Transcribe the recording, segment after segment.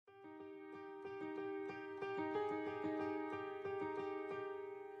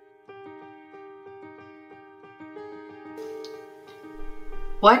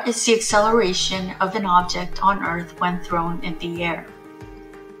What is the acceleration of an object on Earth when thrown in the air?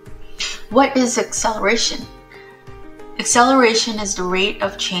 What is acceleration? Acceleration is the rate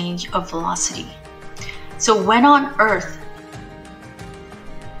of change of velocity. So when on Earth,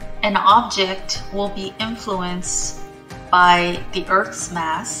 an object will be influenced by the Earth's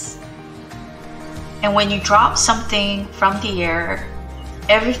mass, and when you drop something from the air,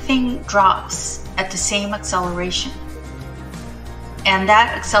 everything drops at the same acceleration. And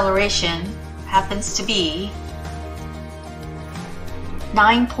that acceleration happens to be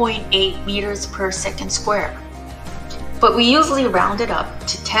 9.8 meters per second square. But we usually round it up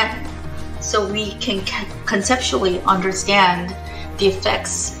to 10 so we can conceptually understand the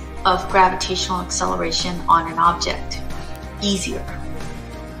effects of gravitational acceleration on an object easier.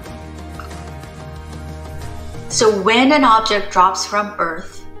 So when an object drops from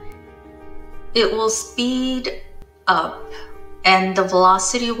Earth, it will speed up and the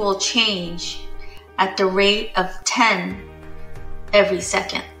velocity will change at the rate of 10 every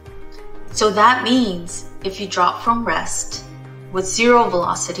second. So that means if you drop from rest with 0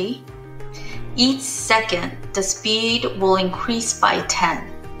 velocity, each second the speed will increase by 10.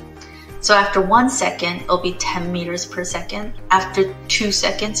 So after 1 second, it'll be 10 meters per second. After 2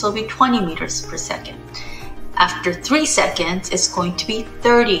 seconds, it'll be 20 meters per second. After 3 seconds, it's going to be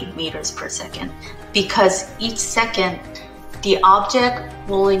 30 meters per second, because each second the object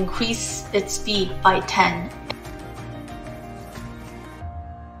will increase its speed by 10.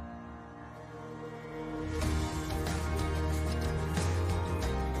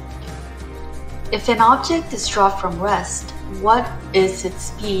 If an object is dropped from rest, what is its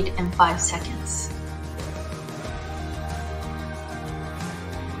speed in 5 seconds?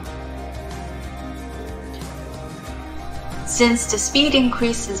 Since the speed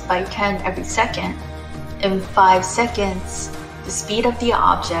increases by 10 every second, in 5 seconds, the speed of the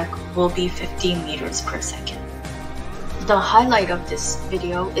object will be 15 meters per second. The highlight of this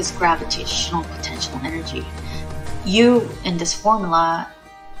video is gravitational potential energy. U in this formula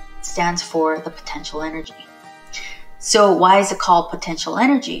stands for the potential energy. So why is it called potential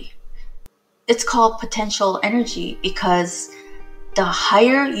energy? It's called potential energy because the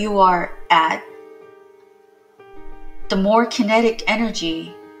higher you are at, the more kinetic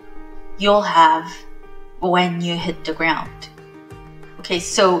energy you'll have when you hit the ground. Okay,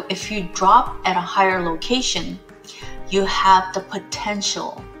 so if you drop at a higher location, you have the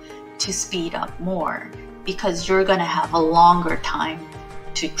potential to speed up more because you're gonna have a longer time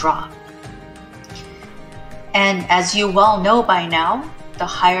to drop. And as you well know by now, the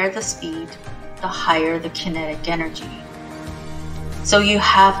higher the speed, the higher the kinetic energy. So you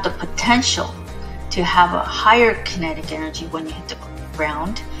have the potential to have a higher kinetic energy when you hit the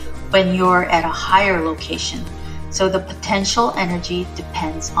ground, when you're at a higher location. So the potential energy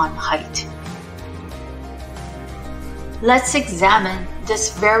depends on height. Let's examine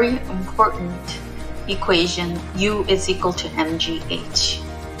this very important equation, U is equal to mgh.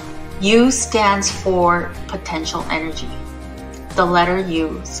 U stands for potential energy. The letter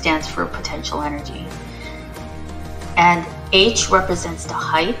U stands for potential energy. And H represents the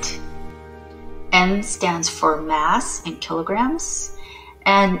height. M stands for mass in kilograms.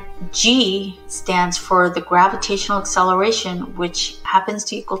 And G stands for the gravitational acceleration, which happens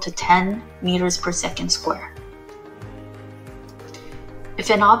to equal to 10 meters per second square. If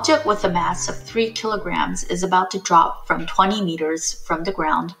an object with a mass of 3 kilograms is about to drop from 20 meters from the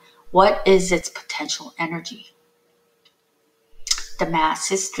ground, what is its potential energy? The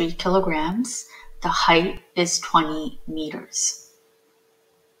mass is 3 kilograms. The height is 20 meters.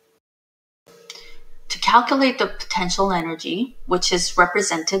 To calculate the potential energy, which is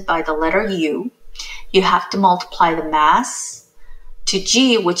represented by the letter U, you have to multiply the mass to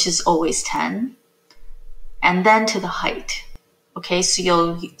G, which is always 10, and then to the height. Okay,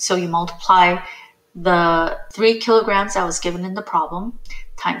 so you multiply the 3 kilograms that was given in the problem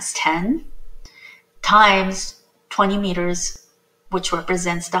times 10 times 20 meters, which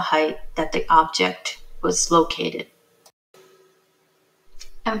represents the height that the object was located.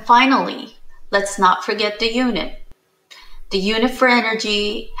 And finally, let's not forget the unit. The unit for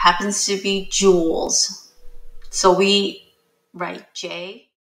energy happens to be joules. So we write J